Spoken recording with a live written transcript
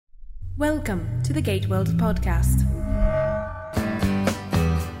Welcome to the Gate World podcast.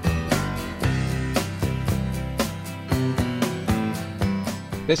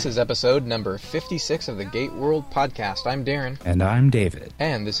 This is episode number 56 of the Gate World podcast. I'm Darren. And I'm David.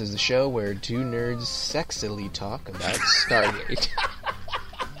 And this is the show where two nerds sexily talk about Stargate.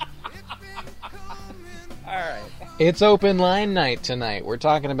 Alright. It's open line night tonight. We're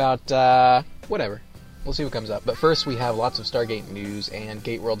talking about, whatever. We'll see what comes up. But first, we have lots of Stargate news and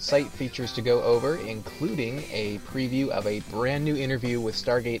Gate World site features to go over, including a preview of a brand new interview with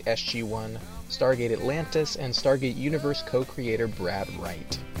Stargate SG-1, Stargate Atlantis, and Stargate Universe co-creator Brad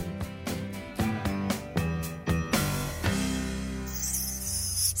Wright.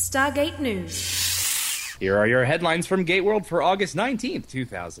 Stargate news. Here are your headlines from Gate World for August 19th,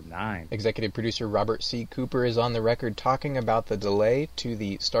 2009. Executive producer Robert C. Cooper is on the record talking about the delay to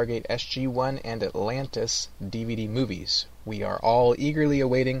the Stargate SG-1 and Atlantis DVD movies. We are all eagerly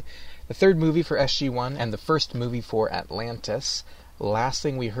awaiting the third movie for SG-1 and the first movie for Atlantis. Last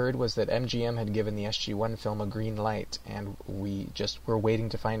thing we heard was that MGM had given the SG-1 film a green light, and we just were waiting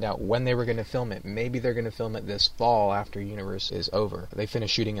to find out when they were going to film it. Maybe they're going to film it this fall after Universe is over. They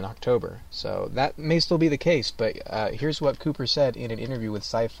finished shooting in October, so that may still be the case, but here's what Cooper said in an interview with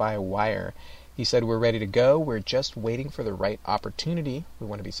Sci-Fi Wire. He said, "We're ready to go. We're just waiting for the right opportunity. We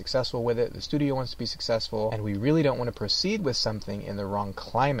want to be successful with it. The studio wants to be successful, and we really don't want to proceed with something in the wrong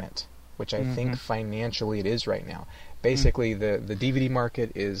climate," which I think financially it is right now. Basically, the DVD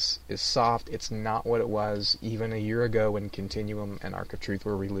market is soft. It's not what it was even a year ago when Continuum and Arc of Truth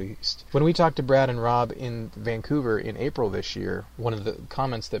were released. When we talked to Brad and Rob in Vancouver in April this year, one of the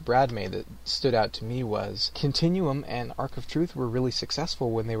comments that Brad made that stood out to me was, Continuum and Arc of Truth were really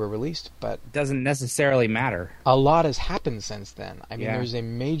successful when they were released, but Doesn't necessarily matter. a lot has happened since then. I mean, Yeah. There's a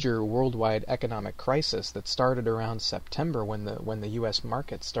major worldwide economic crisis that started around September when the U.S.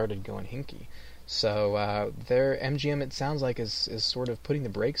 market started going hinky. So their MGM, it sounds like, is sort of putting the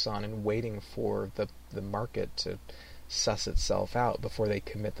brakes on and waiting for the market to suss itself out before they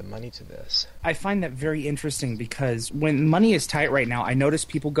commit the money to this. I find that very interesting because when money is tight right now, I notice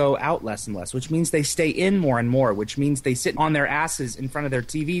people go out less and less, which means they stay in more and more, which means they sit on their asses in front of their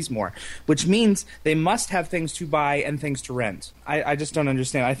TVs more, which means they must have things to buy and things to rent. I just don't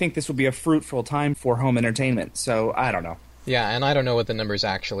understand. I think this will be a fruitful time for home entertainment, so I don't know. Yeah, and I don't know what the numbers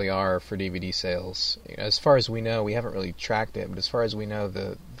actually are for DVD sales. As far as we know, we haven't really tracked it, but as far as we know,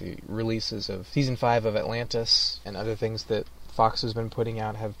 the releases of Season 5 of Atlantis and other things that Fox has been putting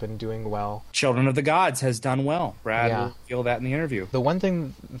out have been doing well. Children of the Gods has done well. Brad will feel that in the interview. The one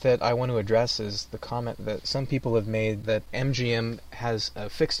thing that I want to address is the comment that some people have made that MGM has a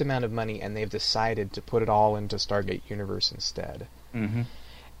fixed amount of money and they've decided to put it all into Stargate Universe instead. Mm-hmm.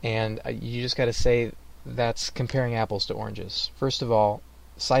 And you just got to say, that's comparing apples to oranges. First of all,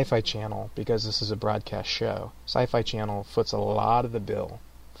 Sci-Fi Channel, because this is a broadcast show, Sci-Fi Channel foots a lot of the bill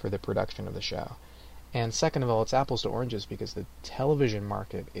for the production of the show. And second of all, it's apples to oranges because the television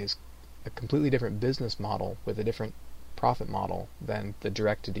market is a completely different business model with a different profit model than the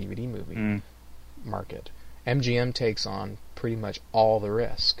direct-to-DVD movie market. MGM takes on pretty much all the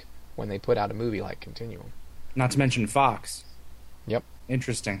risk when they put out a movie like Continuum. Not to mention Fox. Yep.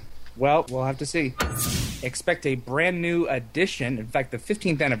 Interesting. Well, we'll have to see. Expect a brand new edition, in fact, the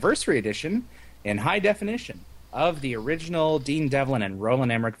 15th anniversary edition, in high definition, of the original Dean Devlin and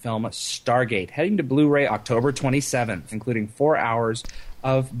Roland Emmerich film Stargate, heading to Blu-ray October 27th, including 4 hours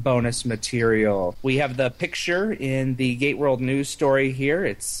of bonus material. We have the picture in the Gate World news story here.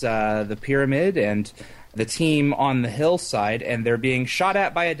 It's the pyramid and the team on the hillside, and they're being shot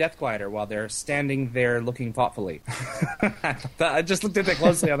at by a death glider while they're standing there looking thoughtfully. I just looked at that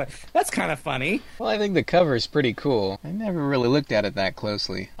closely. I'm like, that's kind of funny. Well, I think the cover is pretty cool. I never really looked at it that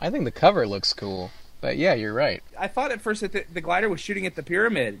closely. I think the cover looks cool. But yeah, you're right. I thought at first that the glider was shooting at the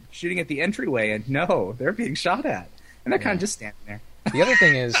pyramid, shooting at the entryway, and no, they're being shot at. And they're kind of just standing there. The other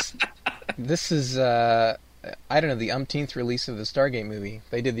thing is, this is, I don't know, the umpteenth release of the Stargate movie.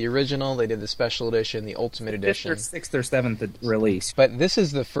 They did the original, they did the special edition, the Ultimate Edition. 5th or 6th or 7th release. But this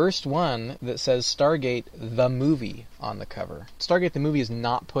is the first one that says Stargate the Movie on the cover. Stargate the Movie is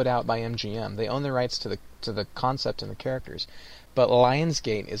not put out by MGM. They own the rights to the concept and the characters. But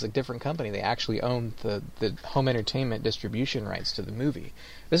Lionsgate is a different company. They actually own the home entertainment distribution rights to the movie.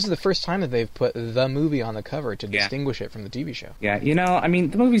 This is the first time that they've put the movie on the cover to distinguish it from the TV show. Yeah, I mean,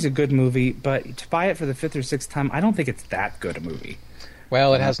 the movie's a good movie, but to buy it for the 5th or 6th time, I don't think it's that good a movie.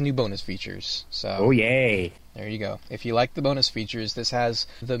 Well, it has new bonus features, so... Oh, yay! There you go. If you like the bonus features, this has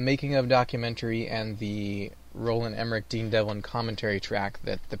the making of documentary and the Roland Emmerich Dean Devlin commentary track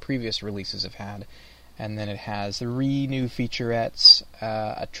that the previous releases have had. And then it has 3 new featurettes,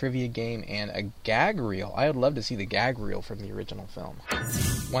 a trivia game, and a gag reel. I would love to see the gag reel from the original film.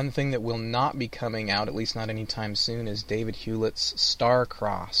 One thing that will not be coming out, at least not anytime soon, is David Hewlett's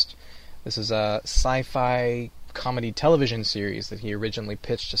Star-Crossed. This is a sci-fi comedy television series that he originally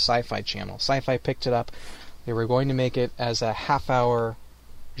pitched to Sci-Fi Channel. Sci-Fi picked it up. They were going to make it as a half-hour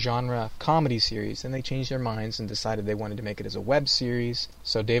genre comedy series, and they changed their minds and decided they wanted to make it as a web series.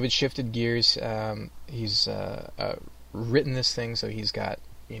 So David shifted gears. He's written this thing, so he's got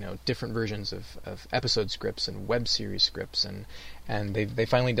different versions of episode scripts and web series scripts, and they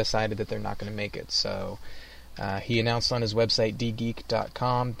finally decided that they're not going to make it. So he announced on his website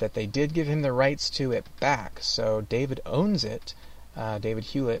dgeek.com that they did give him the rights to it back. So David owns it. David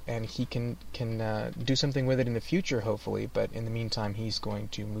Hewlett, and he can do something with it in the future, hopefully, but in the meantime he's going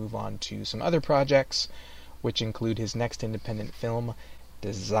to move on to some other projects, which include his next independent film,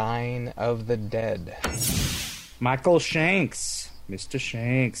 Design of the Dead. Michael Shanks, Mr.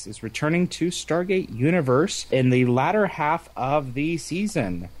 Shanks, is returning to Stargate Universe in the latter half of the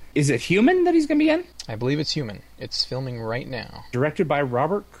season. Is it Human that he's going to be in? I believe it's Human. It's filming right now. Directed by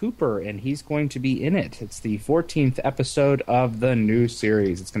Robert Cooper, and he's going to be in it. It's the 14th episode of the new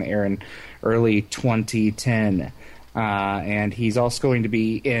series. It's going to air in early 2010. And he's also going to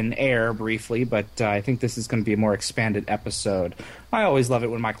be in Air briefly, but I think this is going to be a more expanded episode. I always love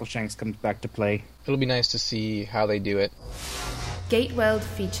it when Michael Shanks comes back to play. It'll be nice to see how they do it. Gateworld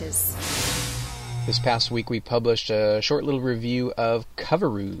features. This past week we published a short little review of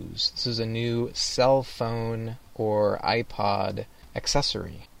Coveroos. This is a new cell phone or iPod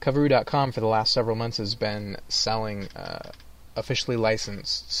accessory. Coveroo.com for the last several months has been selling officially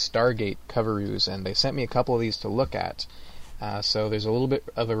licensed Stargate Coveroos, and they sent me a couple of these to look at. So there's a little bit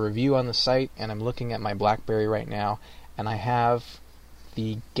of a review on the site, and I'm looking at my BlackBerry right now, and I have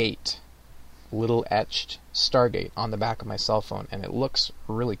the Gate, little etched Stargate, on the back of my cell phone, and it looks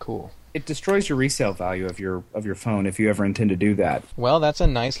really cool. It destroys your resale value of your phone if you ever intend to do that. Well, that's a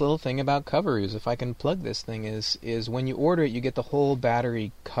nice little thing about Coveroos. If I can plug this thing, is when you order it, you get the whole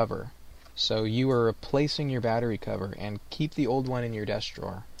battery cover. So you are replacing your battery cover, and keep the old one in your desk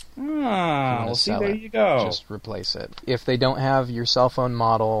drawer. Well, see, there you go. Just replace it. If they don't have your cell phone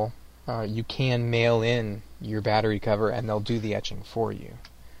model, you can mail in your battery cover, and they'll do the etching for you.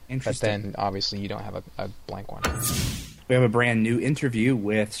 Interesting. But then, obviously, you don't have a blank one. We have a brand new interview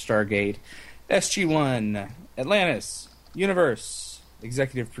with Stargate SG-1, Atlantis, Universe,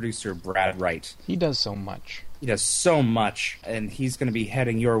 executive producer Brad Wright. He does so much. He does so much, and he's going to be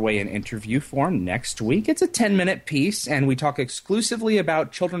heading your way in interview form next week. It's a 10-minute piece, and we talk exclusively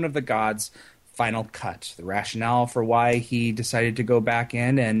about Children of the Gods' final cut, the rationale for why he decided to go back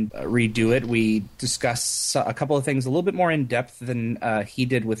in and redo it. We discuss a couple of things a little bit more in depth than he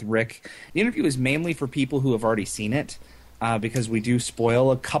did with Rick. The interview is mainly for people who have already seen it, because we do spoil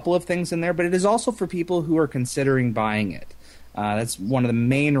a couple of things in there, but it is also for people who are considering buying it. That's one of the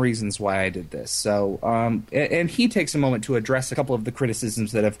main reasons why I did this. So, and he takes a moment to address a couple of the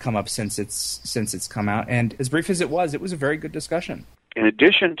criticisms that have come up since it's come out. And as brief as it was a very good discussion. In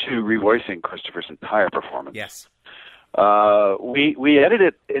addition to revoicing Christopher's entire performance, yes, we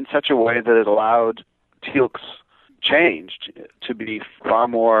edited it in such a way that it allowed Teal'c's change to be far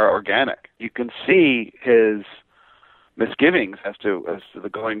more organic. You can see his misgivings as to the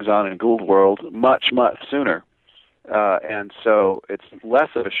goings on in Gould World much sooner, and so it's less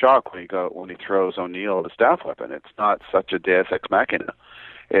of a shock when he throws O'Neill the staff weapon. It's not such a Deus ex machina.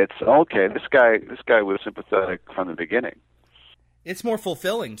 It's okay. This guy was sympathetic from the beginning. It's more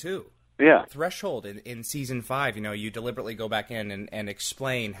fulfilling too. Yeah. Threshold in season 5, you deliberately go back in and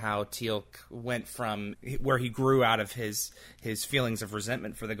explain how Teal'c went from where he grew out of his feelings of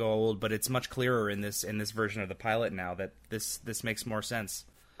resentment for the Goa'uld, but it's much clearer in this version of the pilot now that this makes more sense.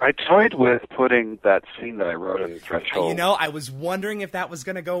 I toyed with putting that scene that I wrote in the Threshold. I was wondering if that was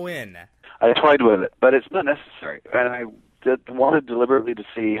going to go in. I toyed with it, but it's not necessary. And I wanted deliberately to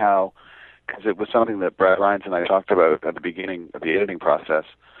see how, because it was something that Brad Rines and I talked about at the beginning of the editing process.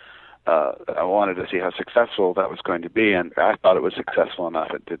 I wanted to see how successful that was going to be, and I thought it was successful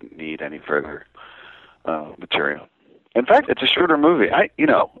enough. It didn't need any further material. In fact, it's a shorter movie.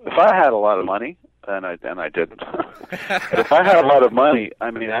 If I had a lot of money, and I didn't, but if I had a lot of money,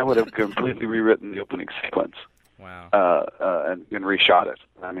 I would have completely rewritten the opening sequence. Wow. And reshot it.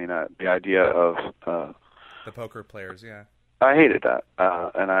 The idea of the poker players, yeah. I hated that,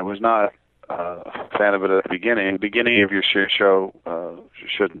 and I was not a fan of it at the beginning. The beginning of your show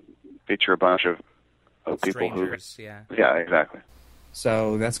should feature a bunch of people strangers, who... yeah. Yeah, exactly.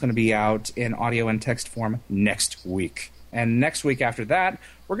 So that's going to be out in audio and text form next week. And next week after that,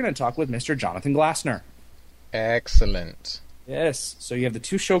 we're going to talk with Mr. Jonathan Glassner Excellent. Yes. So you have the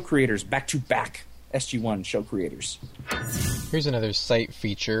two show creators back-to-back SG-1 show creators. Here's another site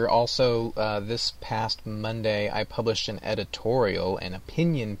feature. Also, this past Monday, I published an editorial, an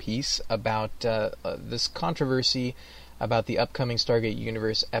opinion piece about this controversy about the upcoming Stargate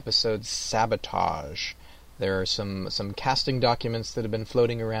Universe episode Sabotage. There are some casting documents that have been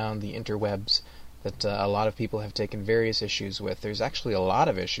floating around the interwebs that a lot of people have taken various issues with. There's actually a lot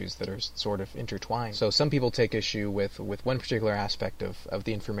of issues that are sort of intertwined. So some people take issue with one particular aspect of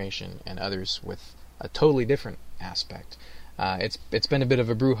the information, and others with a totally different aspect. It's been a bit of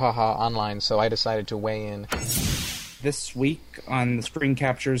a brouhaha online, so I decided to weigh in. This week on the Screen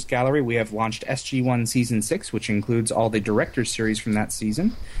Captures Gallery, we have launched SG-1 Season 6, which includes all the director's series from that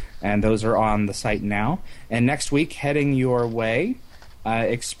season, and those are on the site now. And next week, heading your way,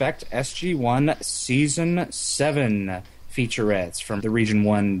 expect SG-1 Season 7 featurettes from the Region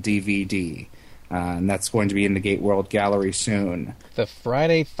 1 DVD. And that's going to be in the Gate World Gallery soon. The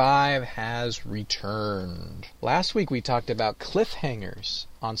Friday Five has returned. Last week we talked about cliffhangers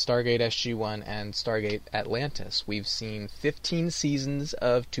on Stargate SG-1 and Stargate Atlantis. We've seen 15 seasons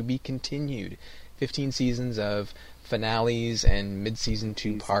of To Be Continued, 15 seasons of finales and mid-season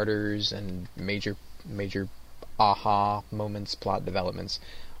two-parters and major aha moments, plot developments.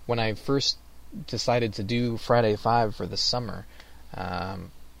 When I first decided to do Friday Five for the summer,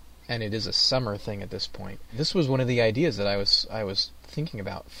 and it is a summer thing at this point, this was one of the ideas that I was thinking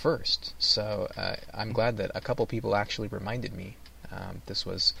about first. So I'm glad that a couple people actually reminded me. This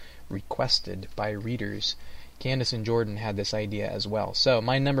was requested by readers. Candace and Jordan had this idea as well. So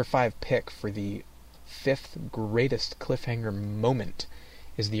my number 5 pick for the 5th greatest cliffhanger moment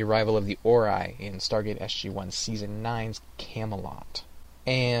is the arrival of the Ori in Stargate SG-1 Season 9's Camelot.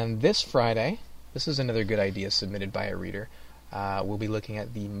 And this Friday, this is another good idea submitted by a reader, we'll be looking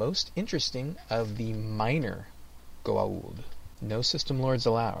at the most interesting of the minor Goa'uld. No system lords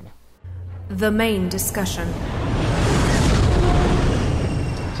allowed. The main discussion.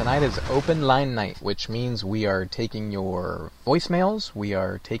 Tonight is open line night, which means we are taking your voicemails, we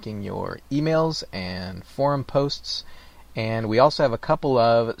are taking your emails and forum posts, and we also have a couple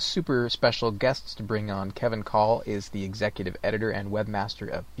of super special guests to bring on. Kevin Call is the executive editor and webmaster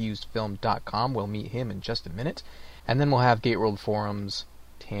of FusedFilm.com. We'll meet him in just a minute. And then we'll have Gateworld Forums,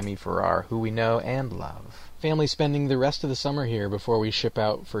 Tammy Farrar, who we know and love. Family spending the rest of the summer here before we ship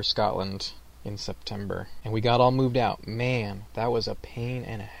out for Scotland in September. And we got all moved out. Man, that was a pain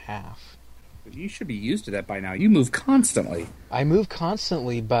and a half. You should be used to that by now. You move constantly. I move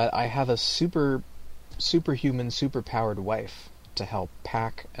constantly, but I have a superhuman, superpowered wife to help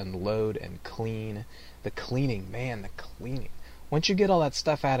pack and load and clean. The cleaning. Once you get all that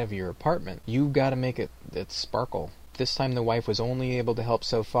stuff out of your apartment, you've got to make it sparkle. This time the wife was only able to help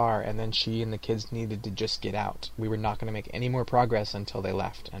so far, and then she and the kids needed to just get out. We were not going to make any more progress until they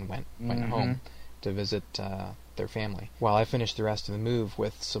left and went home to visit their family, while I finished the rest of the move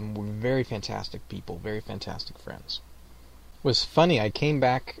with some very fantastic people, very fantastic friends. It was funny, I came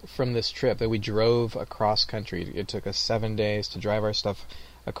back from this trip that we drove across country. It took us 7 days to drive our stuff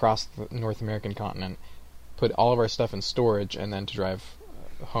across the North American continent, put all of our stuff in storage, and then to drive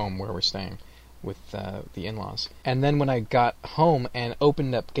home where we're staying with the in-laws. And then when I got home and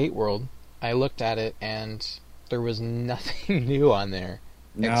opened up Gateworld, I looked at it and there was nothing new on there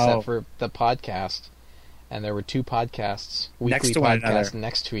except for the podcast. And there were 2 podcasts, weekly podcasts,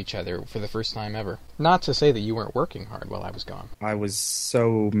 next to each other for the first time ever. Not to say that you weren't working hard while I was gone. I was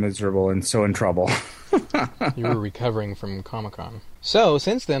so miserable and so in trouble. You were recovering from Comic-Con. So,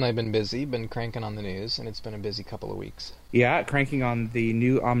 since then I've been busy, been cranking on the news, and it's been a busy couple of weeks. Yeah, cranking on the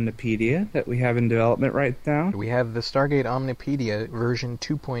new Omnipedia that we have in development right now. We have the Stargate Omnipedia version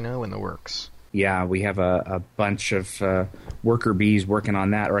 2.0 in the works. Yeah, we have a bunch of worker bees working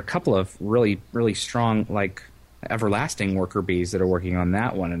on that, or a couple of really, really strong, like, everlasting worker bees that are working on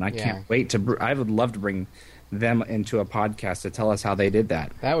that one, and I can't wait to... I would love to bring them into a podcast to tell us how they did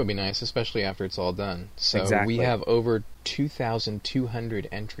that. That would be nice, especially after it's all done. So exactly. We have over 2,200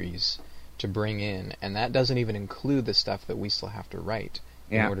 entries to bring in, and that doesn't even include the stuff that we still have to write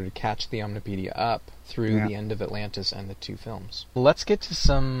in order to catch the Omnipedia up through the end of Atlantis and the 2 films. Let's get to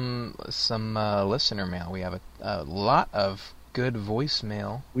some listener mail. We have a lot of good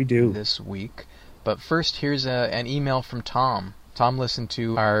voicemail this week. But first, here's an email from Tom. Tom listened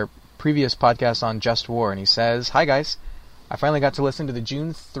to our previous podcast on Just War, and he says, "Hi guys, I finally got to listen to the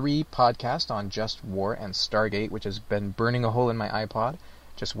June 3 podcast on Just War and Stargate, which has been burning a hole in my iPod,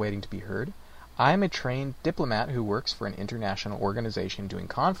 just waiting to be heard. I'm a trained diplomat who works for an international organization doing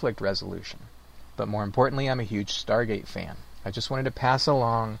conflict resolution. But more importantly, I'm a huge Stargate fan. I just wanted to pass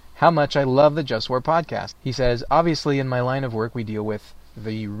along how much I love the Just War podcast. He says, obviously in my line of work we deal with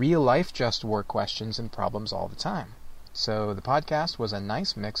the real-life Just War questions and problems all the time. So the podcast was a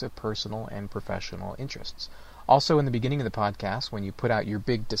nice mix of personal and professional interests. Also, in the beginning of the podcast, when you put out your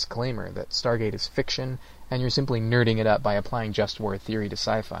big disclaimer that Stargate is fiction and you're simply nerding it up by applying Just War theory to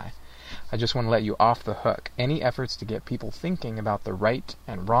sci-fi, I just want to let you off the hook. Any efforts to get people thinking about the right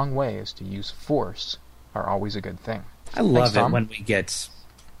and wrong ways to use force are always a good thing. I love Thanks, Tom. it when we get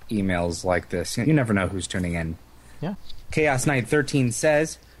emails like this. You never know who's tuning in. Yeah. Chaos Knight 13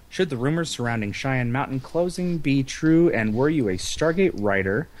 says, should the rumors surrounding Cheyenne Mountain closing be true, and were you a Stargate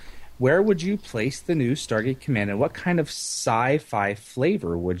writer, where would you place the new Stargate Command, and what kind of sci-fi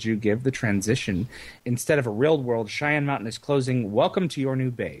flavor would you give the transition? Instead of a real-world Cheyenne Mountain is closing, welcome to your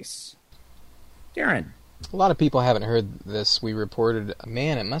new base. Darren. A lot of people haven't heard this. We reported,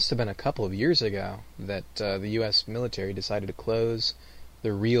 it must have been a couple of years ago, that the U.S. military decided to close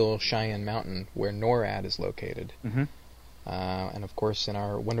the real Cheyenne Mountain where NORAD is located. Mm-hmm. And of course, in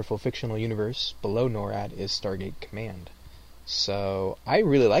our wonderful fictional universe, below NORAD is Stargate Command. So I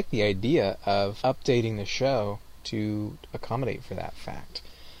really like the idea of updating the show to accommodate for that fact.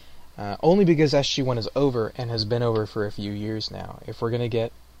 Only because SG-1 is over and has been over for a few years now. If we're going to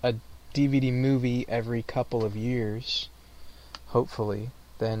get a DVD movie every couple of years, hopefully,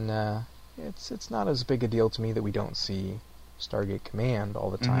 then it's not as big a deal to me that we don't see Stargate Command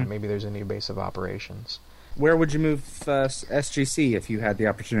all the time. Mm-hmm. Maybe there's a new base of operations. Where would you move SGC if you had the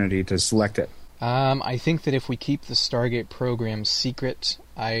opportunity to select it? I think that if we keep the Stargate program secret,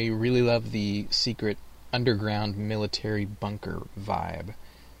 I really love the secret underground military bunker vibe.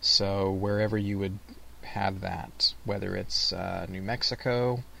 So wherever you would have that, whether it's New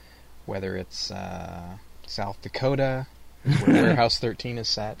Mexico, whether it's South Dakota, where Warehouse 13 is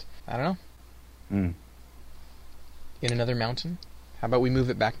set, I don't know. In another mountain? How about we move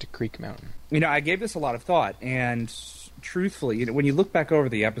it back to Creek Mountain? I gave this a lot of thought, and truthfully, when you look back over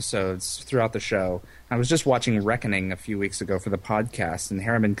the episodes throughout the show, I was just watching Reckoning a few weeks ago for the podcast, and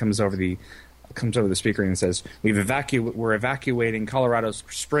Harriman comes over the speaker and says, we're evacuating Colorado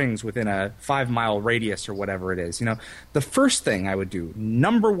Springs within a 5-mile radius or whatever it is. The first thing I would do,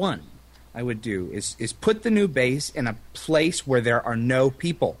 number one, is put the new base in a place where there are no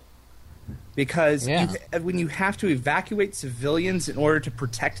people. Because when you have to evacuate civilians in order to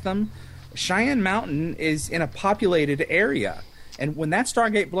protect them, Cheyenne Mountain is in a populated area. And when that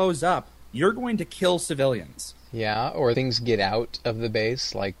Stargate blows up, you're going to kill civilians. Yeah, or things get out of the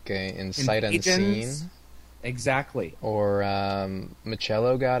base, like in Sight Unseen. Exactly. Or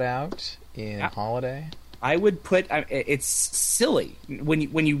Michello got out in Holiday. I would put... it's silly.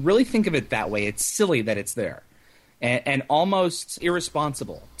 When you really think of it that way, it's silly that it's there. And almost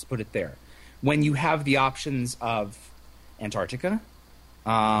irresponsible to put it there. When you have the options of Antarctica,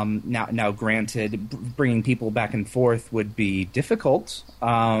 now granted, bringing people back and forth would be difficult,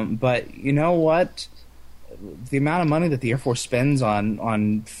 but you know what? The amount of money that the Air Force spends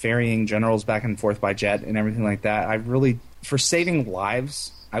on ferrying generals back and forth by jet and everything like that, for saving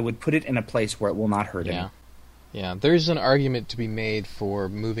lives, I would put it in a place where it will not hurt anyone. Yeah, there's an argument to be made for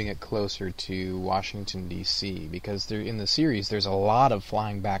moving it closer to Washington, D.C., because in the series there's a lot of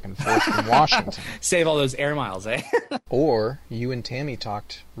flying back and forth from Washington. Save all those air miles, eh? Or, you and Tammy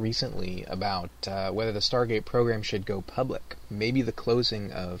talked recently about whether the Stargate program should go public. Maybe the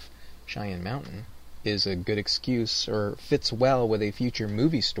closing of Cheyenne Mountain is a good excuse, or fits well with a future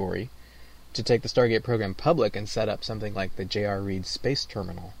movie story, to take the Stargate program public and set up something like the J.R. Reed Space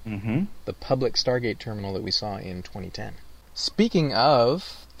Terminal. Mm-hmm. The public Stargate terminal that we saw in 2010. Speaking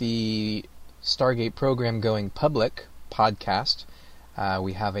of the Stargate program going public podcast,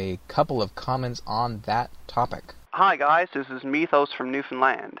 we have a couple of comments on that topic. Hi guys, this is Mythos from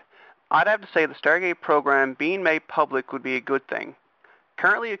Newfoundland. I'd have to say the Stargate program being made public would be a good thing.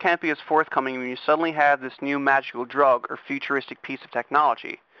 Currently it can't be as forthcoming when you suddenly have this new magical drug or futuristic piece of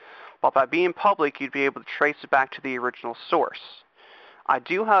technology. But by being public, you'd be able to trace it back to the original source. I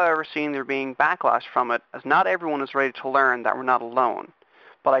do, however, see there being backlash from it, as not everyone is ready to learn that we're not alone.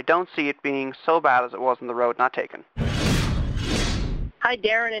 But I don't see it being so bad as it was on the road not taken. Hi,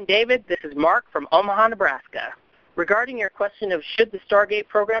 Darren and David. This is Mark from Omaha, Nebraska. Regarding your question of should the Stargate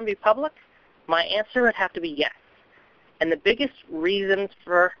program be public, my answer would have to be yes. And the biggest reasons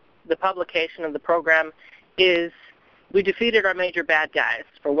for the publication of the program is we defeated our major bad guys.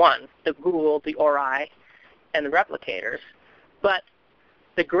 For one, the Goa'uld, the Ori, and the Replicators. But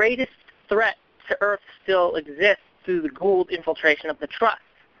the greatest threat to Earth still exists through the Goa'uld infiltration of the Trust.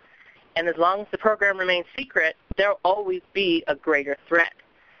 And as long as the program remains secret, there will always be a greater threat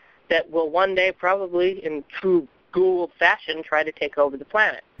that will one day, probably in true Goa'uld fashion, try to take over the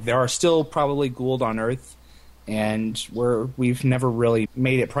planet. There are still probably Goa'uld on Earth, and we've never really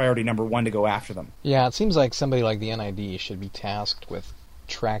made it priority number one to go after them. Yeah, it seems like somebody like the NID should be tasked with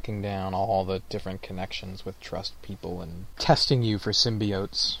tracking down all the different connections with trust people and testing you for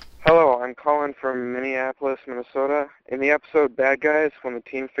symbiotes. Hello, I'm calling from Minneapolis, Minnesota. In the episode Bad Guys, when the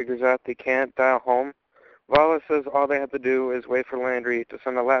team figures out they can't dial home, Vala says all they have to do is wait for Landry to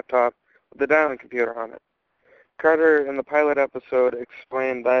send a laptop with a dialing computer on it. Carter, in the pilot episode,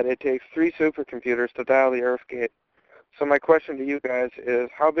 explained that it takes 3 supercomputers to dial the Earth gate. So my question to you guys is,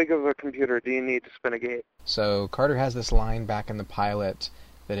 how big of a computer do you need to spin a gate? So Carter has this line back in the pilot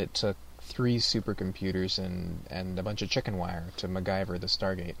that it took 3 supercomputers and a bunch of chicken wire to MacGyver the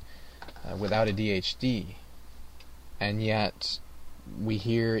Stargate without a DHD. And yet we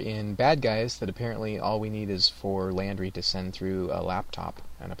hear in Bad Guys that apparently all we need is for Landry to send through a laptop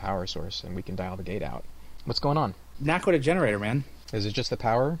and a power source and we can dial the gate out. What's going on? Not quite a generator, man. Is it just the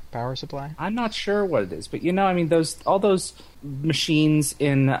power supply? I'm not sure what it is, but all those machines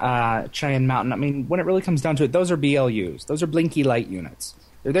in Cheyenne Mountain, I mean, when it really comes down to it, those are BLUs. Those are blinky light units.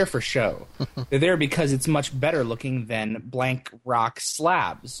 They're there for show. They're there because it's much better looking than blank rock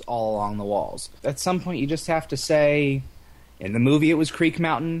slabs all along the walls. At some point, you just have to say, in the movie it was Creek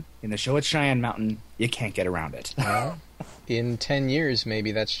Mountain, in the show it's Cheyenne Mountain, you can't get around it. Well, in 10 years,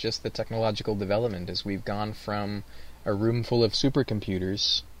 maybe that's just the technological development as we've gone from a room full of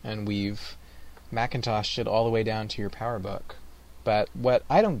supercomputers and we've Macintoshed it all the way down to your PowerBook. But what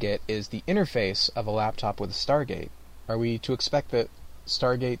I don't get is the interface of a laptop with a Stargate. Are we to expect that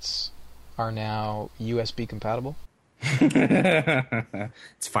Stargates are now USB compatible?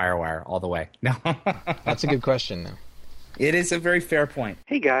 It's FireWire all the way. No. That's a good question, though. It is a very fair point.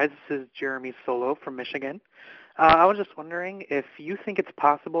 Hey guys, this is Jeremy Solo from Michigan. I was just wondering if you think it's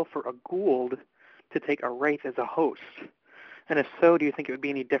possible for a Goa'uld to take a Wraith as a host. And if so, do you think it would be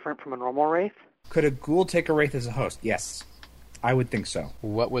any different from a normal Wraith? Could a Goa'uld take a Wraith as a host? Yes. I would think so.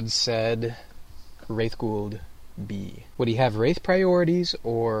 What would said Wraith Goa'uld be? Would he have Wraith priorities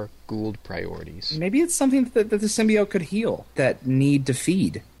or Goa'uld priorities? Maybe it's something that the symbiote could heal, that need to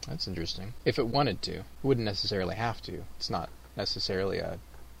feed. That's interesting. If it wanted to. It wouldn't necessarily have to. It's not necessarily a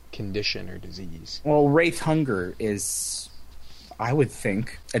condition or disease. Well, Wraith hunger is, I would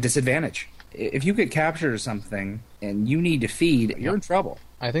think, a disadvantage. If you get captured or something and you need to feed, you're in trouble.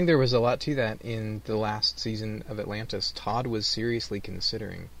 I think there was a lot to that in the last season of Atlantis. Todd was seriously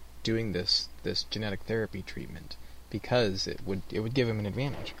considering doing this genetic therapy treatment because it would give him an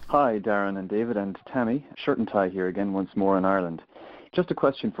advantage. Hi, Darren and David and Tammy. Shirt and tie here again once more in Ireland. Just a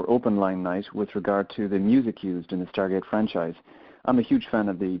question for Open Line Night with regard to the music used in the Stargate franchise. I'm a huge fan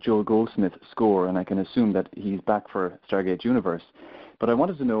of the Joel Goldsmith score, and I can assume that he's back for Stargate Universe. But I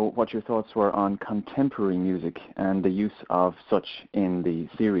wanted to know what your thoughts were on contemporary music and the use of such in the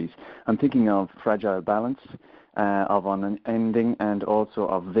series. I'm thinking of Fragile Balance, of Unending, and also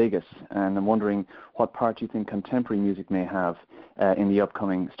of Vegas. And I'm wondering what part you think contemporary music may have in the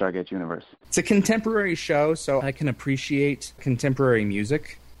upcoming Stargate Universe. It's a contemporary show, so I can appreciate contemporary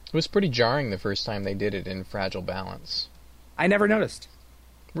music. It was pretty jarring the first time they did it in Fragile Balance. I never noticed.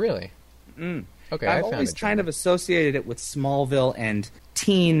 Really? Okay, I've always kind of associated it with Smallville and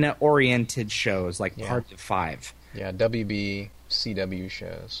teen-oriented shows like Party of Five. Yeah, WB, CW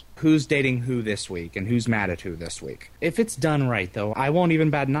shows. Who's dating who this week and who's mad at who this week. If it's done right, though, I won't even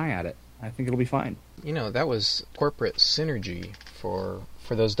bat an eye at it. I think it'll be fine. You know, that was corporate synergy for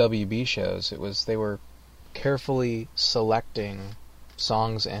those WB shows. They were carefully selecting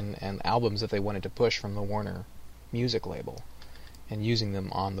songs and albums that they wanted to push from the Warner music label and using them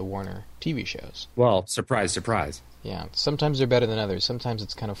on the Warner TV shows. Well, surprise, surprise. Yeah, sometimes they're better than others. Sometimes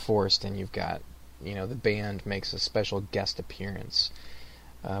it's kind of forced, and you've got, the band makes a special guest appearance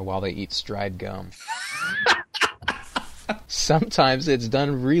while they eat stride gum. Sometimes it's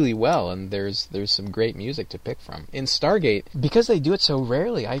done really well, and there's some great music to pick from. In Stargate, because they do it so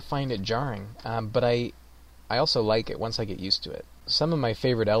rarely, I find it jarring, but I also like it once I get used to it. Some of my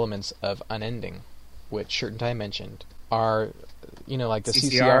favorite elements of Unending, which Shirt and Tie mentioned, are, like the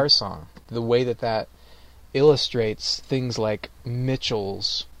CCR song. The way that illustrates things like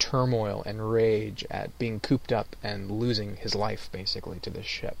Mitchell's turmoil and rage at being cooped up and losing his life, basically, to this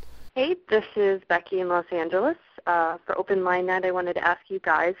ship. Hey, this is Becky in Los Angeles. For Open Line Night, I wanted to ask you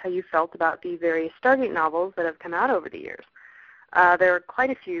guys how you felt about the various Stargate novels that have come out over the years. There are quite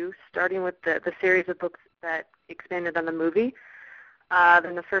a few, starting with the series of books that expanded on the movie.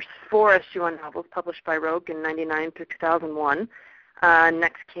 Then the first 4 SG-1 novels published by Rogue in 1999 through 2001.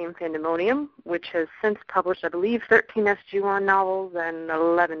 Next came Pandemonium, which has since published, I believe, 13 SG-1 novels and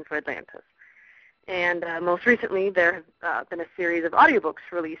 11 for Atlantis. And most recently, there have been a series of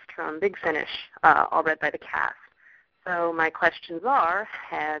audiobooks released from Big Finish, all read by the cast. So my questions are,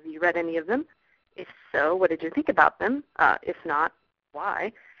 have you read any of them? If so, what did you think about them? If not,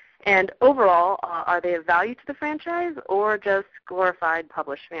 why? And overall, are they of value to the franchise or just glorified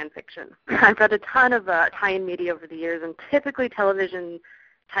published fan fiction? I've read a ton of tie-in media over the years, and typically television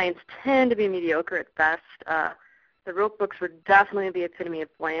tie-ins tend to be mediocre at best. The rope books were definitely the epitome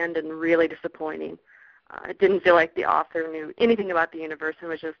of bland and really disappointing. It didn't feel like the author knew anything about the universe and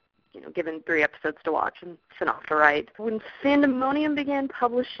was just given 3 episodes to watch and sent off to write. When Fandemonium began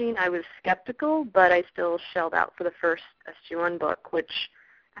publishing, I was skeptical, but I still shelled out for the first SG-1 book, which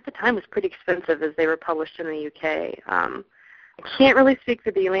at the time was pretty expensive as they were published in the UK. I can't really speak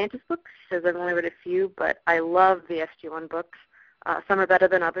for the Atlantis books because I've only read a few, but I love the SG-1 books. Some are better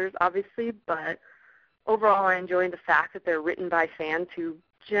than others, obviously, but overall I enjoy the fact that they're written by fans who,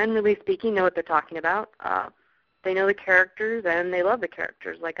 generally speaking, know what they're talking about. They know the characters, and they love the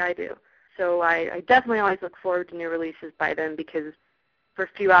characters like I do. So I definitely always look forward to new releases by them because for a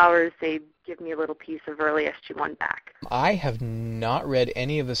few hours they give me a little piece of early SG-1 back. I have not read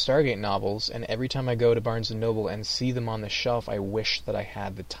any of the Stargate novels, and every time I go to Barnes & Noble and see them on the shelf, I wish that I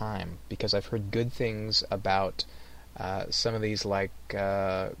had the time, because I've heard good things about some of these, like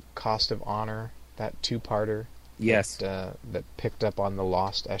Cost of Honor, that 2-parter. Yes. That picked up on the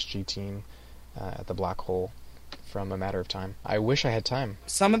lost SG team at the Black Hole from A Matter of Time. I wish I had time.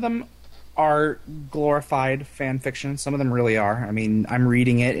 Some of them are glorified fan fiction. Some of them really are. I mean, I'm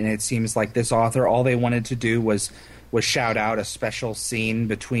reading it, and it seems like this author, all they wanted to do was shout out a special scene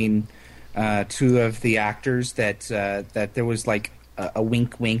between 2 of the actors that there was like a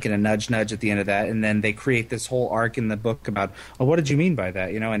wink wink and a nudge nudge at the end of that, and then they create this whole arc in the book about, oh, what did you mean by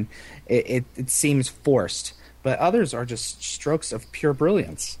that? And it seems forced. But others are just strokes of pure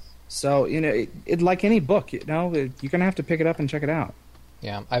brilliance. So, it like any book, you're going to have to pick it up and check it out.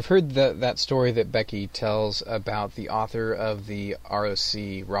 Yeah, I've heard that story that Becky tells about the author of the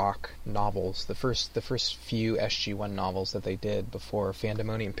ROC Rock novels, the first few SG-1 novels that they did before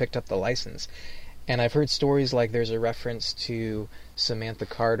Fandemonium picked up the license. And I've heard stories like there's a reference to Samantha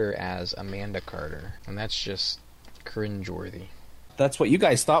Carter as Amanda Carter, and that's just cringeworthy. That's what you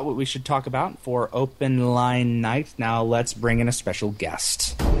guys thought what we should talk about for Open Line Night. Now let's bring in a special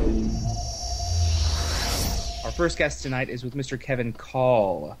guest. Our first guest tonight is with Mr. Kevin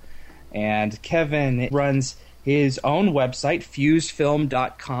Call. And Kevin runs his own website,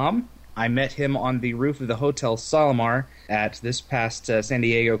 fusefilm.com. I met him on the roof of the Hotel Salomar at this past San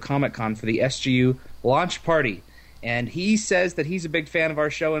Diego Comic-Con for the SGU launch party. And he says that he's a big fan of our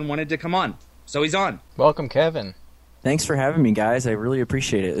show and wanted to come on. So he's on. Welcome, Kevin. Thanks for having me, guys. I really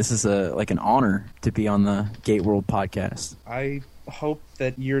appreciate it. This is an honor to be on the Gate World podcast. I hope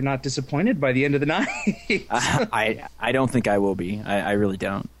that you're not disappointed by the end of the night. I don't think I will be. I really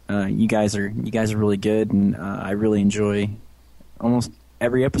don't. You guys are really good, and I really enjoy almost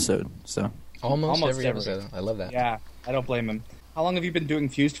every episode. So almost every episode. I love that. Yeah, I don't blame him. How long have you been doing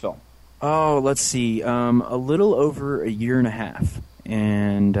Fused Film? Oh, let's see. A little over a year and a half,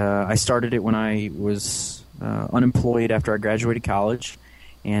 and I started it when I was unemployed after I graduated college,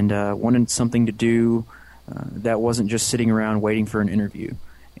 and wanted something to do that wasn't just sitting around waiting for an interview.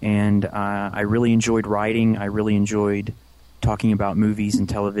 And I really enjoyed writing. I really enjoyed talking about movies and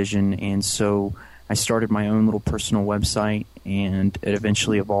television, and so I started my own little personal website, and it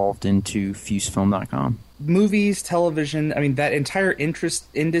eventually evolved into fusefilm.com. Movies, television, I mean, that entire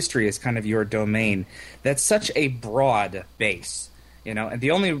industry is kind of your domain. That's such a broad base. And the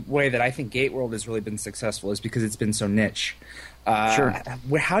only way that I think Gate World has really been successful is because it's been so niche. Sure.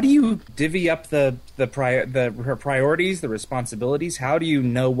 How do you divvy up the priorities, the responsibilities? How do you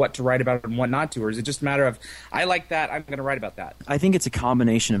know what to write about and what not to? Or is it just a matter of, I like that, I'm going to write about that? I think it's a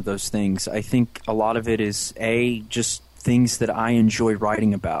combination of those things. I think a lot of it is, just things that I enjoy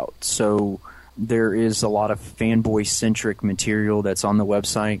writing about. So there is a lot of fanboy-centric material that's on the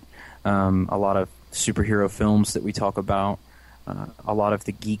website, a lot of superhero films that we talk about, a lot of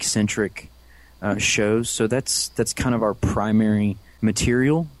the geek-centric shows. So that's kind of our primary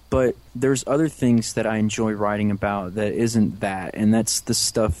material. But there's other things that I enjoy writing about that isn't that, and that's the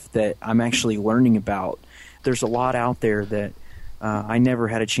stuff that I'm actually learning about. There's a lot out there that I never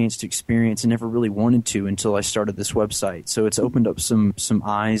had a chance to experience and never really wanted to until I started this website. So it's opened up some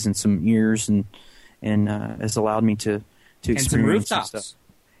eyes and some ears, and has allowed me to experience some rooftops. Some stuff.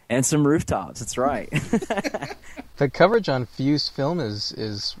 And some rooftops, that's right. The coverage on Fused Film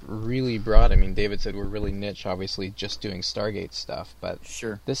is really broad. I mean, David said we're really niche, obviously, just doing Stargate stuff. But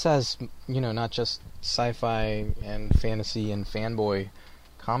sure, this has, not just sci-fi and fantasy and fanboy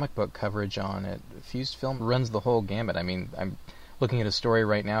comic book coverage on it. Fused Film runs the whole gamut. I mean, I'm looking at a story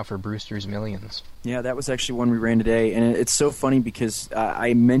right now for Brewster's Millions. Yeah, that was actually one we ran today, and it's so funny because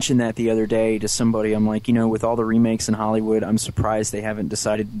I mentioned that the other day to somebody. I'm like, with all the remakes in Hollywood, I'm surprised they haven't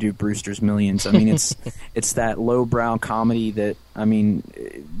decided to do Brewster's Millions. I mean, it's that lowbrow comedy that,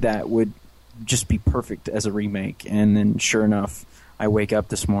 that would just be perfect as a remake. And then, sure enough, I wake up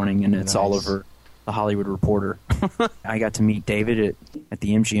this morning and it's all over The Hollywood Reporter. I got to meet David at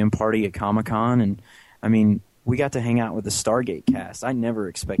the MGM party at Comic-Con, and we got to hang out with the Stargate cast. I never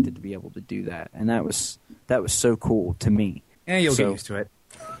expected to be able to do that, and that was so cool to me. Yeah, you'll get used to it.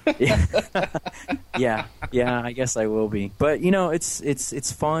 yeah, I guess I will be. But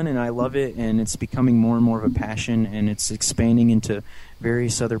it's fun, and I love it, and it's becoming more and more of a passion, and it's expanding into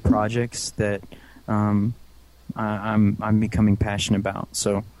various other projects that I'm becoming passionate about.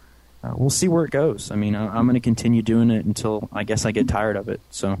 So we'll see where it goes. I'm going to continue doing it until I guess I get tired of it.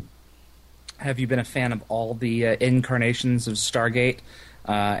 So. Have you been a fan of all the incarnations of Stargate?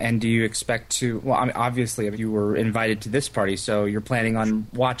 And do you expect to... Well, obviously, you were invited to this party, so you're planning on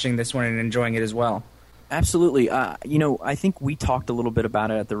watching this one and enjoying it as well. Absolutely. I think we talked a little bit about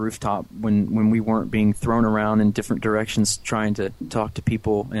it at the rooftop when we weren't being thrown around in different directions trying to talk to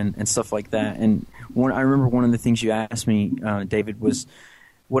people and stuff like that. And I remember one of the things you asked me, David, was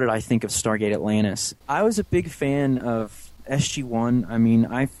what did I think of Stargate Atlantis? I was a big fan of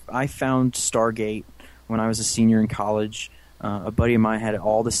SG-1. I found Stargate when I was a senior in college. A buddy of mine had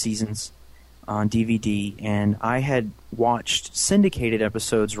all the seasons on DVD, and I had watched syndicated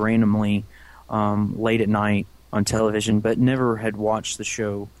episodes randomly late at night on television, but never had watched the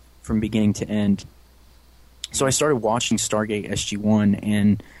show from beginning to end. So I started watching Stargate SG-1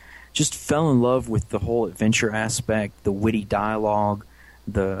 and just fell in love with the whole adventure aspect, the witty dialogue,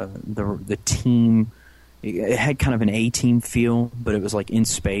 the team. It had kind of an A-team feel, but it was like in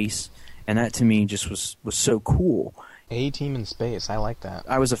space, and that to me just was so cool. A-team in space, I like that.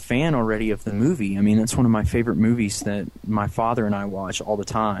 I was a fan already of the movie. That's one of my favorite movies that my father and I watch all the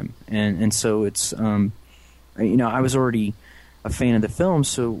time, and so it's I was already a fan of the film.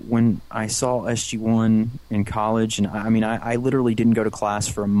 So when I saw SG-1 in college, and I literally didn't go to class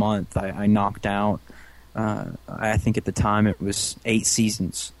for a month. I knocked out. I think at the time it was 8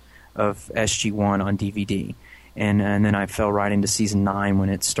 seasons of SG-1 on DVD, and then I fell right into season 9 when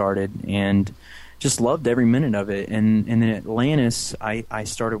it started, and just loved every minute of it. And then Atlantis, I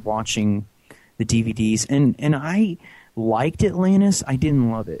started watching the DVDs, and I liked Atlantis. I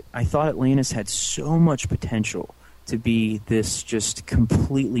didn't love it. I thought Atlantis had so much potential to be this just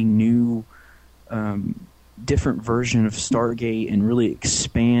completely new, different version of Stargate and really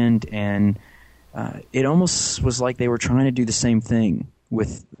expand, and it almost was like they were trying to do the same thing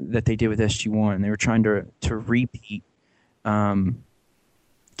that they did with SG-1. They were trying to repeat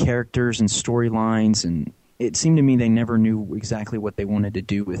characters and storylines, and it seemed to me they never knew exactly what they wanted to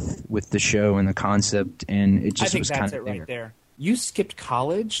do with the show and the concept, and it just was kind of I think that's it right there. You skipped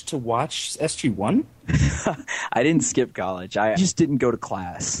college to watch SG-1? I didn't skip college. I just didn't go to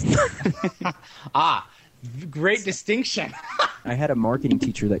class. Great distinction. I had a marketing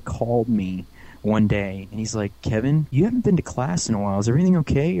teacher that called me one day, and he's like, "Kevin, you haven't been to class in a while. Is everything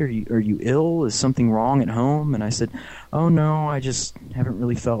okay? Are you ill? Is something wrong at home?" And I said, "Oh no, I just haven't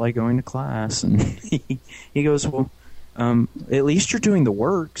really felt like going to class." And he goes, "Well, at least you're doing the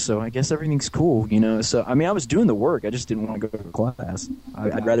work, so I guess everything's cool, So I was doing the work. I just didn't want to go to class.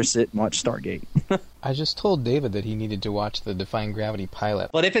 I'd rather sit and watch Stargate." I just told David that he needed to watch the Defying Gravity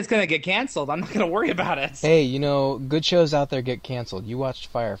pilot. But if it's going to get canceled, I'm not going to worry about it. Hey, good shows out there get canceled. You watched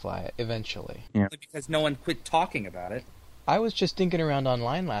Firefly eventually. Yeah. Because no one quit talking about it. I was just thinking around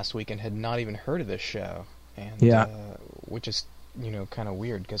online last week and had not even heard of this show. And, which is, kind of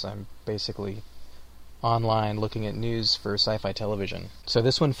weird because I'm basically online looking at news for sci-fi television. So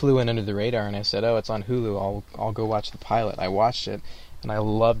this one flew in under the radar, and I said, "Oh, it's on Hulu. I'll go watch the pilot." I watched it, and I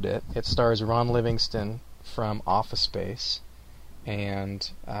loved it. It stars Ron Livingston from Office Space, and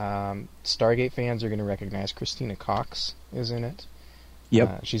Stargate fans are going to recognize Christina Cox is in it.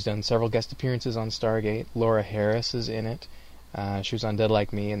 Yep. She's done several guest appearances on Stargate. Laura Harris is in it. She was on Dead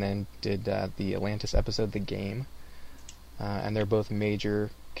Like Me and then did the Atlantis episode The Game. And they're both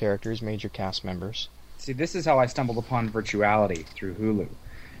major characters, major cast members. See, this is how I stumbled upon Virtuality through Hulu.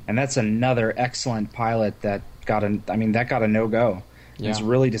 And that's another excellent pilot that got a no-go. Yeah. It's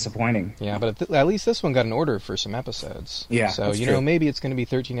really disappointing. Yeah, but at least this one got an order for some episodes. Yeah, so that's true. Maybe it's going to be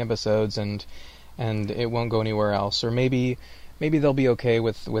 13 episodes and it won't go anywhere else, or maybe maybe they'll be okay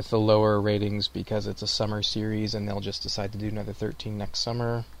with the lower ratings because it's a summer series and they'll just decide to do another 13 next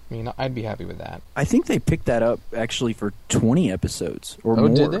summer. I mean, I'd be happy with that. I think they picked that up actually for 20 episodes or more.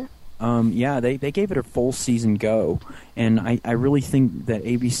 Oh, did they? Yeah, they gave it a full season go, and I really think that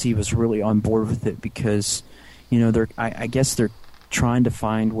ABC was really on board with it because, I guess they're trying to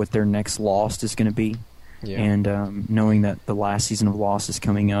find what their next Lost is going to be. Yeah. And knowing that the last season of Lost is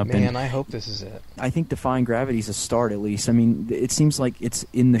coming up. Man, and I hope this is it. I think Defying Gravity is a start, at least. I mean, it seems like it's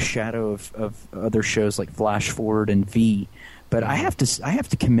in the shadow of other shows like Flash Forward and V. But I have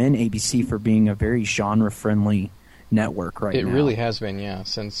to commend ABC for being a very genre-friendly network right now. It really has been, yeah,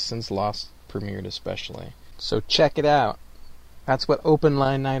 since Lost premiered especially. So check it out. That's what Open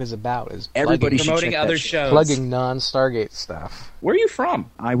Line Night is about, is everybody promoting other shows. Plugging non-Stargate stuff. Where are you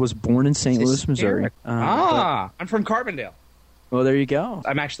from? I was born in St. Louis, Missouri. I'm from Carbondale. Well, there you go.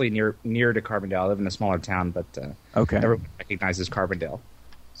 I'm actually near to Carbondale. I live in a smaller town, but okay. Everyone recognizes Carbondale.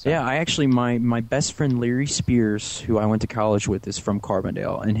 So. Yeah, I actually, my best friend Larry Spears, who I went to college with, is from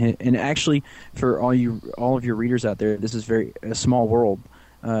Carbondale. And actually, for all of your readers out there, this is a small world.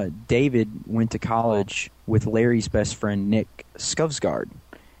 David went to college with Larry's best friend, Nick Skovsgard.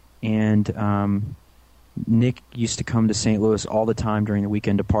 And Nick used to come to St. Louis all the time during the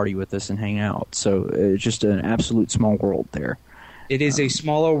weekend to party with us and hang out. So it's just an absolute small world there. It is a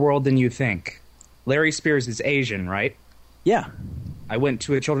smaller world than you think. Larry Spears is Asian, right? Yeah. I went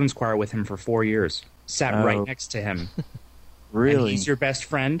to a children's choir with him for 4 years. Sat right next to him. Really? And he's your best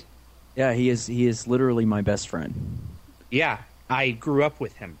friend? Yeah, he is literally my best friend. Yeah, I grew up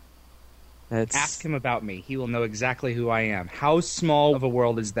with him. That's... Ask him about me. He will know exactly who I am. How small of a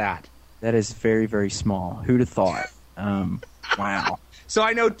world is that? That is very, very small. Who'd have thought? Wow. So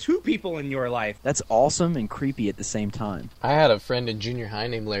I know 2 people in your life. That's awesome and creepy at the same time. I had a friend in junior high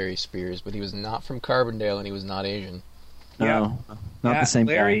named Larry Spears, but he was not from Carbondale and he was not Asian. No, not the same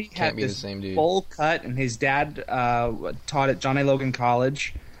Larry guy. Had this full cut, and his dad taught at John A. Logan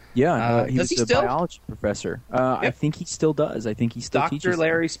College. Yeah, he was a biology professor. Yep. I think he still does. I think he still teaches. Dr.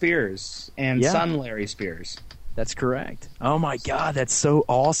 Larry Spears and son Larry Spears. That's correct. Oh my God, that's so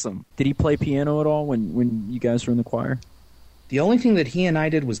awesome. Did he play piano at all when you guys were in the choir? The only thing that he and I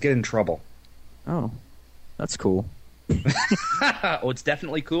did was get in trouble. Oh, that's cool. Oh, it's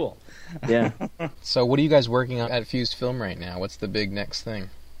definitely cool. Yeah. So what are you guys working on at Fused Film right now? What's the big next thing?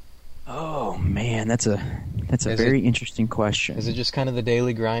 Oh man, that's a very interesting question. Is it just kind of the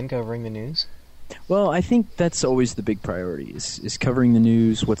daily grind covering the news? Well, I think that's always the big priority is covering the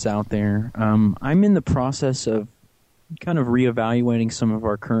news, what's out there. I'm in the process of kind of reevaluating some of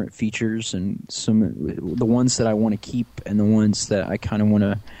our current features and the ones that I want to keep and the ones that I kind of want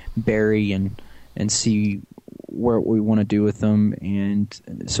to bury and see what we want to do with them.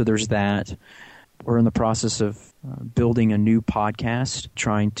 And so there's that. We're in the process of building a new podcast,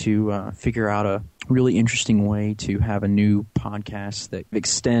 trying to figure out a really interesting way to have a new podcast that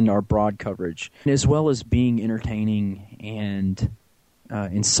extend our broad coverage, as well as being entertaining and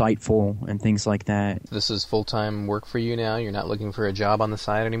insightful and things like that. This is full-time work for you now? You're not looking for a job on the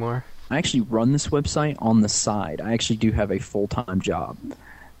side anymore? I actually run this website on the side. I actually do have a full-time job.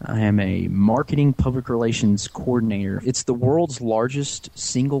 I am a marketing public relations coordinator. It's the world's largest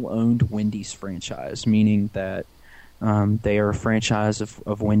single-owned Wendy's franchise, meaning that they are a franchise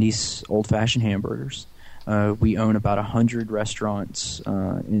of Wendy's old-fashioned hamburgers. We own about 100 restaurants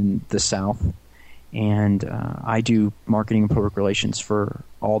in the South, and I do marketing and public relations for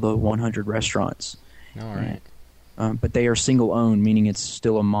all the 100 restaurants. All right. But they are single-owned, meaning it's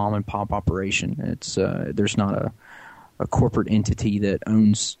still a mom-and-pop operation. It's there's not a corporate entity that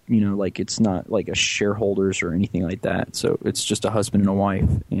owns, like it's not like a shareholders or anything like that. So it's just a husband and a wife.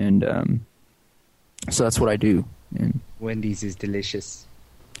 And so that's what I do. And Wendy's is delicious.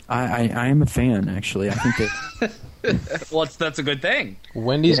 I am a fan, actually. I think that... Well, that's a good thing.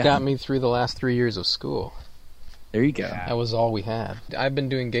 Wendy's got me through the last 3 years of school. There you go. That was all we had. I've been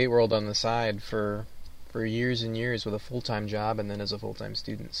doing Gateworld on the side for years and years with a full-time job and then as a full-time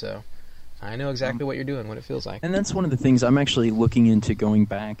student, so... I know exactly what you're doing, what it feels like. And that's one of the things I'm actually looking into going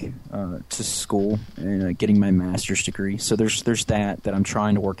back to school and getting my master's degree. So there's that I'm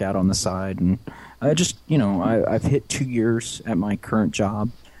trying to work out on the side. And I just, I've hit 2 years at my current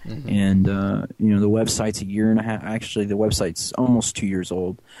job. Mm-hmm. And, the website's a year and a half. Actually, the website's almost 2 years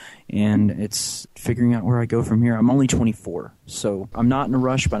old. And it's figuring out where I go from here. I'm only 24. So I'm not in a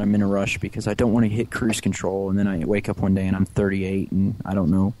rush, but I'm in a rush because I don't want to hit cruise control. And then I wake up one day and I'm 38 and I don't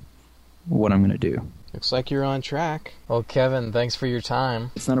know what I'm going to do. Looks like you're on track. Well, Kevin, thanks for your time.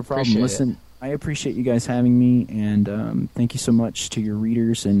 It's not a problem. I appreciate you guys having me, and thank you so much to your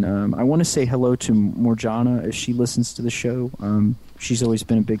readers. And I want to say hello to Morjana if she listens to the show. She's always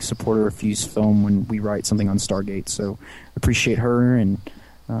been a big supporter of Fuse Film when we write something on Stargate, so I appreciate her, and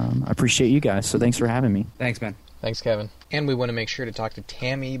I appreciate you guys. So thanks for having me. Thanks, man. Thanks, Kevin. And we want to make sure to talk to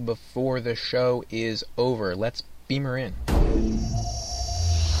Tammy before the show is over. Let's beam her in.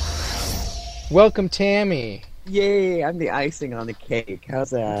 Welcome, Tammy. Yay, I'm the icing on the cake.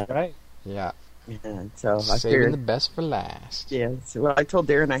 How's that? Right. Yeah. Yeah, so I Saving figured the best for last. Yeah, so, well, I told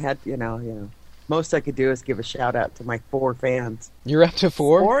Darren I had, most I could do is give a shout out to my 4 fans. You're up to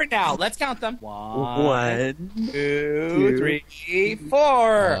 4? 4 now. Let's count them. 1, 2, 3,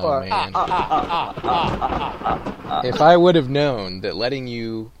 4. Oh, man. If I would have known that letting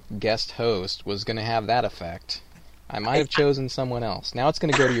you guest host was going to have that effect, I might have chosen someone else. Now it's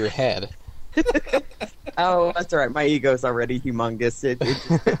going to go to your head. Oh, that's all right. My ego's already humongous.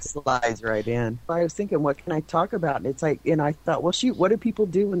 It slides right in. I was thinking, what can I talk about? And it's like, and I thought, well, shoot, what do people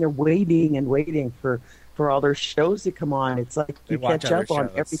do when they're waiting for all their shows to come on? It's like you catch up on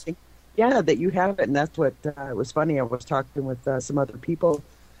everything. Yeah, that you haven't. And that's what it was funny. I was talking with some other people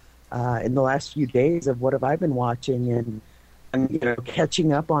in the last few days of what have I been watching, and I'm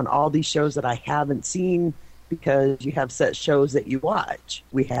catching up on all these shows that I haven't seen, because you have set shows that you watch.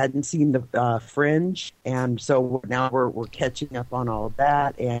 We hadn't seen the Fringe, and so now we're catching up on all of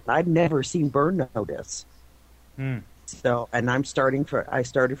that. And I'd never seen Burn Notice. So, and I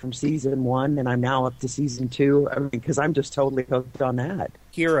started from season 1, and I'm now up to season 2. I mean, because I'm just totally hooked on that.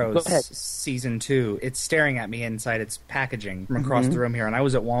 Heroes season 2. It's staring at me inside its packaging from across the room here. And I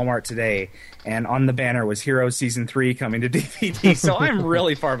was at Walmart today, and on the banner was Heroes season 3 coming to DVD. So I'm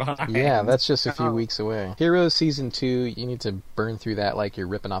really far behind. Yeah, that's just a few weeks away. Heroes season 2, you need to burn through that like you're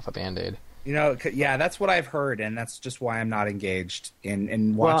ripping off a Band-Aid. Yeah, that's what I've heard, and that's just why I'm not engaged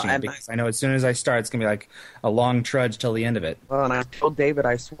in watching it, because I know as soon as I start, it's going to be like a long trudge till the end of it. Well, and I told David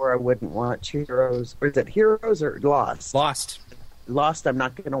I swore I wouldn't watch Heroes. Or is it Heroes or Lost? Lost I'm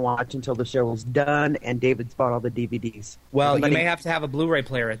not going to watch until the show is done, and David's bought all the DVDs. Well, you may have to have a Blu-ray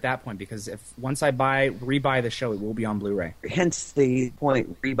player at that point, because once I rebuy the show, it will be on Blu-ray. Hence the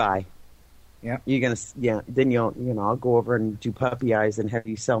point, rebuy. Yeah, then I'll go over and do puppy eyes and have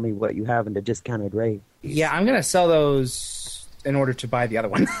you sell me what you have at a discounted rate. Yeah, I'm gonna sell those in order to buy the other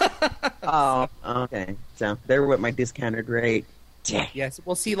one. Oh, okay. So they're with my discounted rate. Yes,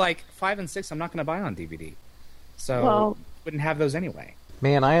 well, see, like 5 and 6, I'm not gonna buy on DVD, so wouldn't have those anyway.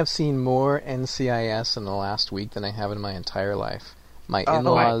 Man, I have seen more NCIS in the last week than I have in my entire life. My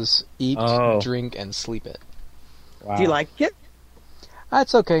in-laws eat, drink, and sleep it. Wow. Do you like it?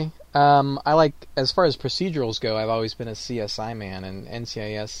 It's okay. I like, as far as procedurals go, I've always been a CSI man, and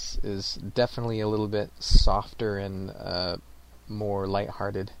NCIS is definitely a little bit softer and more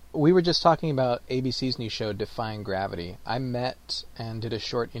lighthearted. We were just talking about ABC's new show, Defying Gravity. I met and did a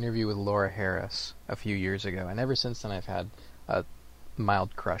short interview with Laura Harris a few years ago, and ever since then I've had a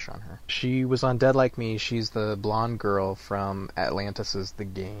mild crush on her. She was on Dead Like Me. She's the blonde girl from Atlantis' The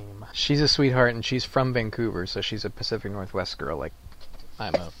Game. She's a sweetheart, and she's from Vancouver, so she's a Pacific Northwest girl, like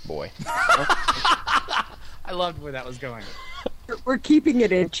I'm a boy. I loved where that was going. We're keeping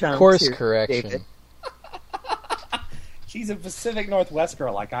it in chunks. Course here, correction. David. She's a Pacific Northwest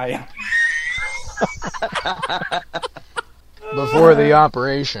girl like I am. Before the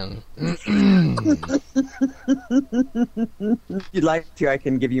operation. If you'd like to, I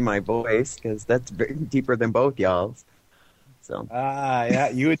can give you my voice, because that's very deeper than both y'all's. So. Yeah,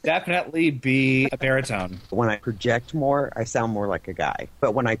 you would definitely be a baritone. When I project more, I sound more like a guy.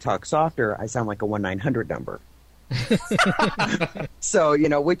 But when I talk softer, I sound like a 1-900 number. So,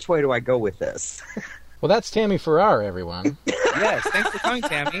 which way do I go with this? Well, that's Tammy Farrar, everyone. Yes, thanks for coming,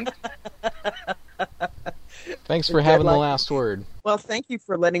 Tammy. Thanks for having the last word. Well, thank you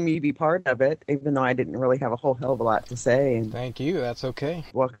for letting me be part of it, even though I didn't really have a whole hell of a lot to say. And thank you, that's okay.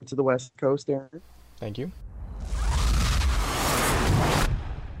 Welcome to the West Coast, Aaron. Thank you.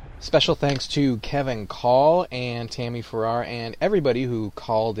 Special thanks to Kevin Call and Tammy Farrar and everybody who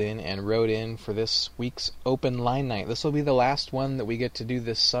called in and wrote in for this week's Open Line Night. This will be the last one that we get to do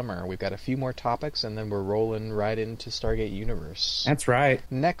this summer. We've got a few more topics, and then we're rolling right into Stargate Universe. That's right.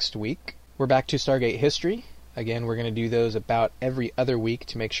 Next week, we're back to Stargate History. Again, we're going to do those about every other week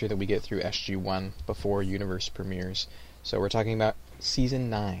to make sure that we get through SG-1 before Universe premieres. So we're talking about Season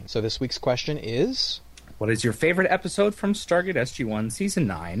 9. So this week's question is... What is your favorite episode from Stargate SG-1 Season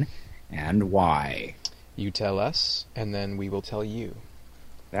 9, and why? You tell us, and then we will tell you.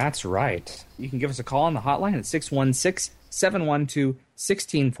 That's right. You can give us a call on the hotline at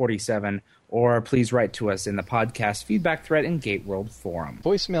 616-712-1647, or please write to us in the podcast feedback thread in Gateworld Forum.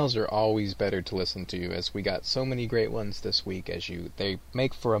 Voicemails are always better to listen to, as we got so many great ones this week. They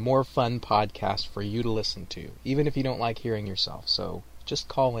make for a more fun podcast for you to listen to, even if you don't like hearing yourself. So just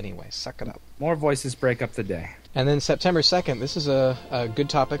call anyway. Suck it up. More voices break up the day. And then September 2nd, this is a good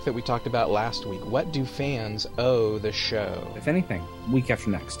topic that we talked about last week. What do fans owe the show? If anything, week after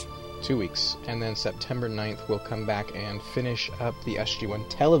next. 2 weeks. And then September 9th, we'll come back and finish up the SG-1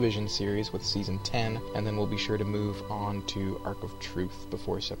 television series with Season 10, and then we'll be sure to move on to Arc of Truth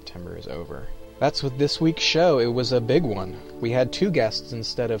before September is over. That's with this week's show. It was a big one. We had 2 guests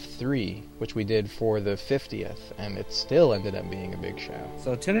instead of 3, which we did for the 50th, and it still ended up being a big show.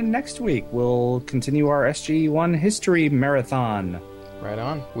 So tune in next week. We'll continue our SG-1 history marathon. Right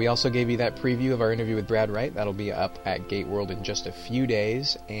on. We also gave you that preview of our interview with Brad Wright. That'll be up at Gateworld in just a few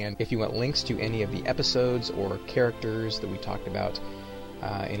days. And if you want links to any of the episodes or characters that we talked about,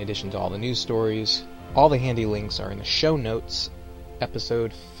 in addition to all the news stories, all the handy links are in the show notes,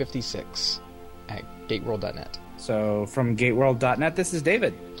 episode 56 at gateworld.net. So from gateworld.net, this is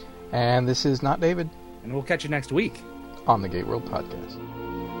David. And this is not David. And we'll catch you next week on the Gateworld Podcast.